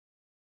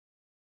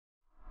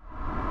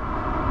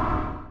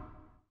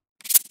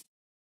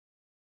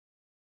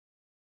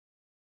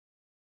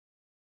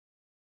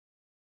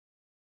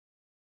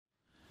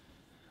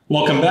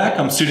Welcome back.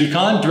 I'm Soudy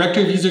Khan,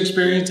 Director of User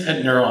Experience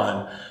at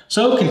Neuron.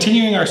 So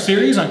continuing our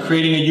series on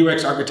creating a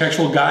UX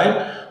architectural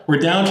guide, we're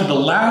down to the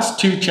last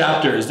two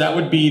chapters. That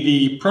would be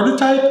the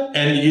prototype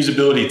and the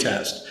usability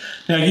test.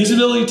 Now,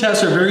 usability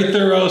tests are very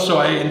thorough, so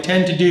I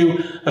intend to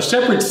do a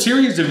separate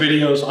series of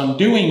videos on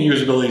doing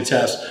usability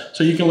tests,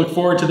 so you can look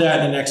forward to that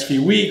in the next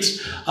few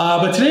weeks.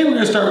 But today we're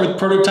going to start with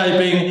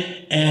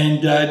prototyping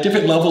and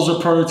different levels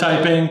of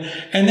prototyping,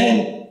 and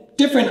then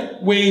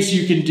different ways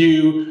you can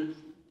do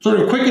sort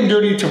of quick and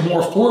dirty to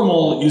more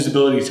formal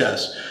usability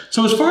tests.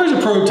 So as far as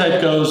a prototype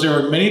goes, there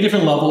are many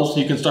different levels.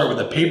 You can start with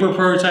a paper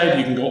prototype.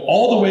 You can go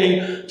all the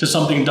way to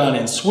something done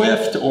in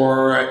Swift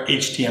or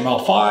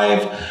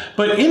HTML5.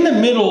 But in the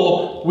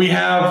middle, we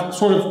have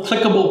sort of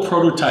clickable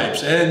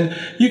prototypes. And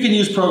you can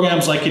use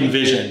programs like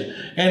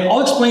InVision. And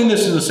I'll explain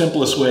this in the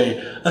simplest way.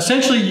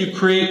 Essentially, you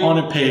create on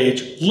a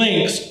page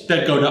links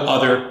that go to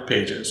other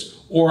pages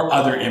or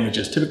other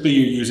images. Typically,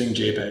 you're using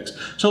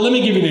JPEGs. So let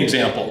me give you an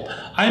example.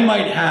 I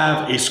might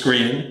have a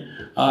screen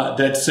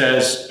that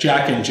says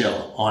Jack and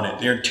Jill on it.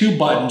 There are two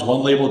buttons,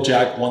 one labeled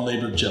Jack, one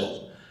labeled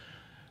Jill.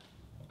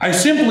 I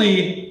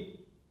simply,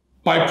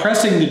 by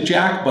pressing the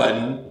Jack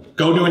button,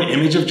 go to an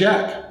image of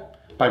Jack.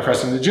 By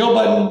pressing the Jill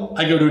button,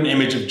 I go to an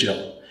image of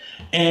Jill.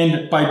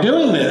 And by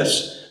doing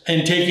this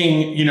and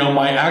taking,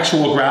 my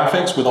actual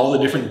graphics with all the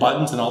different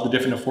buttons and all the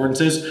different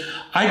affordances,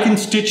 I can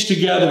stitch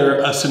together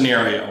a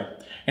scenario.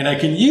 And I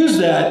can use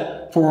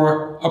that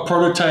for a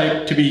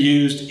prototype to be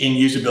used in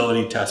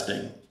usability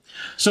testing.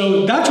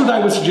 So that's what I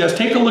would suggest.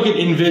 Take a look at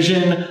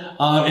InVision.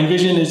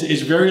 InVision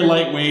is very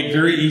lightweight,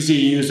 very easy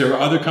to use. There are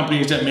other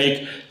companies that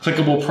make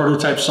clickable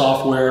prototype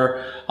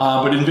software,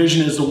 but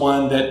InVision is the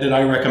one that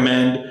I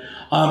recommend.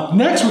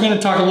 Next, we're going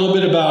to talk a little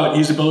bit about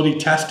usability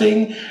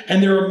testing,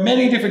 and there are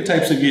many different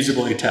types of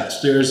usability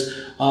tests. There's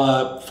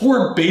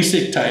four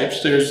basic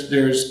types.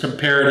 There's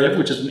comparative,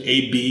 which is an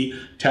A/B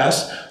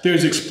test.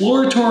 There's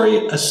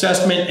exploratory,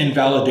 assessment, and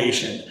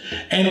validation.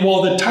 And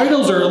while the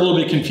titles are a little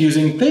bit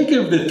confusing, think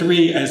of the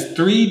three as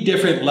three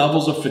different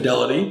levels of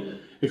fidelity: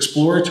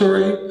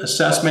 exploratory,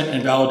 assessment,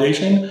 and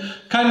validation.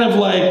 Kind of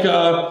like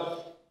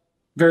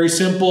very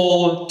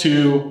simple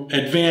to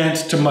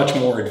advanced to much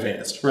more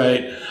advanced,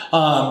 right?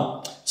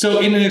 So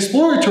in an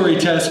exploratory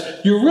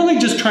test, you're really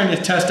just trying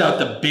to test out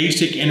the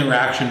basic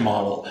interaction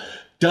model.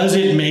 Does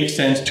it make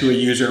sense to a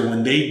user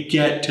when they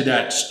get to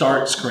that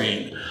start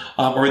screen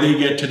or they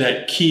get to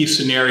that key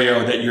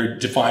scenario that you're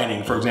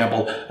defining, for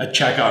example, a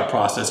checkout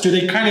process? Do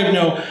they kind of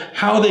know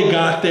how they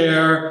got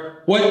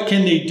there? What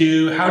can they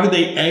do? How do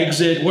they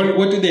exit?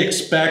 What do they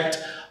expect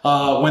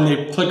when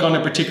they click on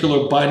a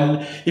particular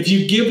button? If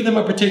you give them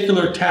a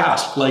particular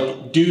task,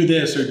 like do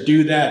this or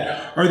do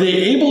that, are they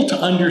able to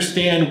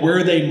understand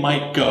where they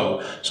might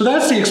go? So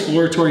that's the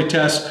exploratory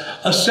test.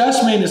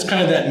 Assessment is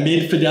kind of that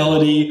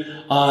mid-fidelity.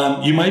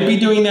 You might be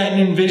doing that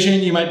in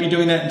InVision. You might be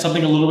doing that in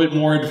something a little bit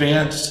more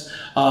advanced,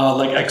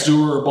 like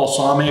Xur or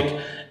Balsamiq.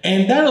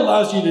 And that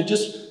allows you to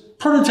just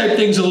prototype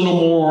things a little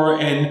more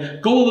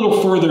and go a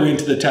little further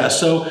into the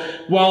test. So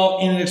while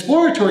in an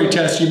exploratory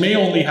test, you may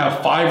only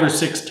have 5 or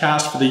 6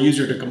 tasks for the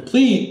user to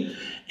complete,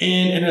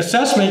 in an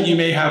assessment, you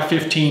may have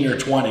 15 or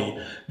 20.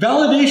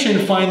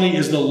 Validation, finally,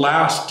 is the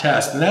last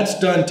test, and that's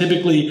done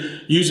typically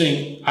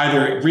using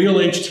either real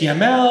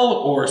HTML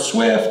or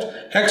Swift,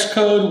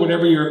 Xcode,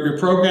 whatever you're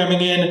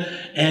programming in,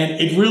 and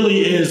it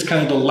really is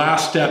kind of the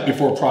last step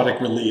before product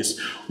release.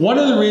 One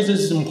of the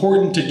reasons it's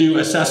important to do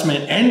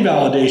assessment and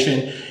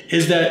validation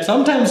is that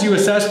sometimes you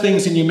assess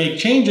things and you make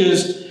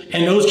changes,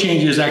 and those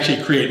changes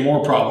actually create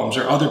more problems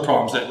or other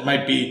problems that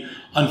might be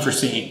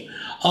unforeseen.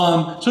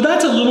 So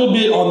that's a little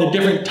bit on the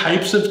different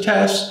types of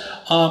tests.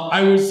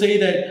 I would say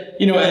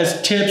that,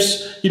 as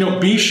tips,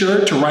 be sure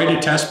to write a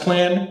test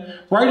plan.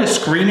 Write a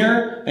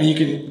screener, and you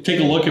can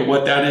take a look at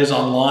what that is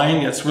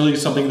online. It's really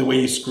something the way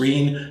you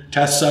screen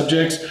test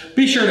subjects.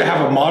 Be sure to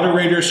have a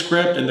moderator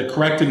script and the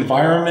correct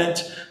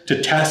environment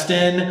to test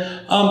in.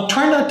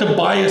 Try not to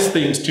bias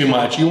things too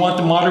much. You want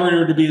the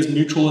moderator to be as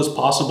neutral as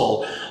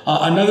possible.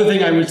 Another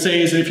thing I would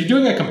say is that if you're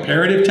doing a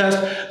comparative test,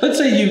 let's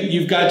say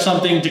you've got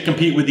something to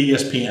compete with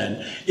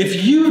ESPN.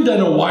 If you've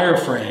done a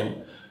wireframe,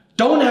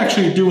 don't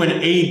actually do an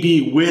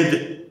A/B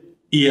with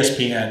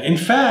ESPN. In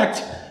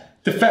fact,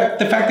 the fact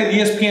that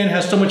ESPN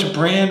has so much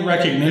brand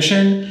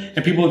recognition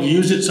and people have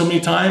used it so many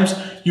times,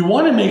 you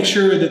want to make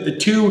sure that the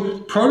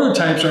two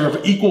prototypes are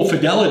of equal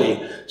fidelity.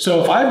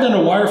 So if I've done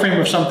a wireframe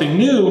of something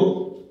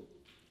new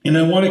and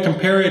I want to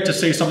compare it to,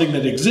 say, something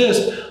that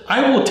exists,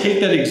 I will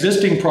take that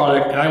existing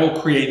product and I will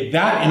create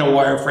that in a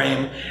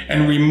wireframe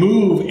and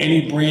remove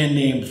any brand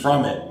name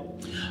from it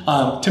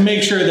to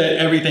make sure that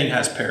everything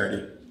has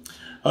parity.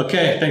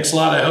 Okay, thanks a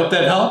lot. I hope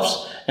that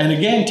helps. And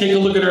again, take a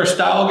look at our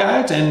style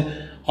guides and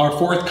our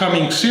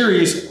forthcoming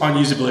series on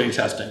usability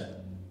testing.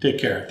 Take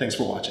care. Thanks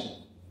for watching.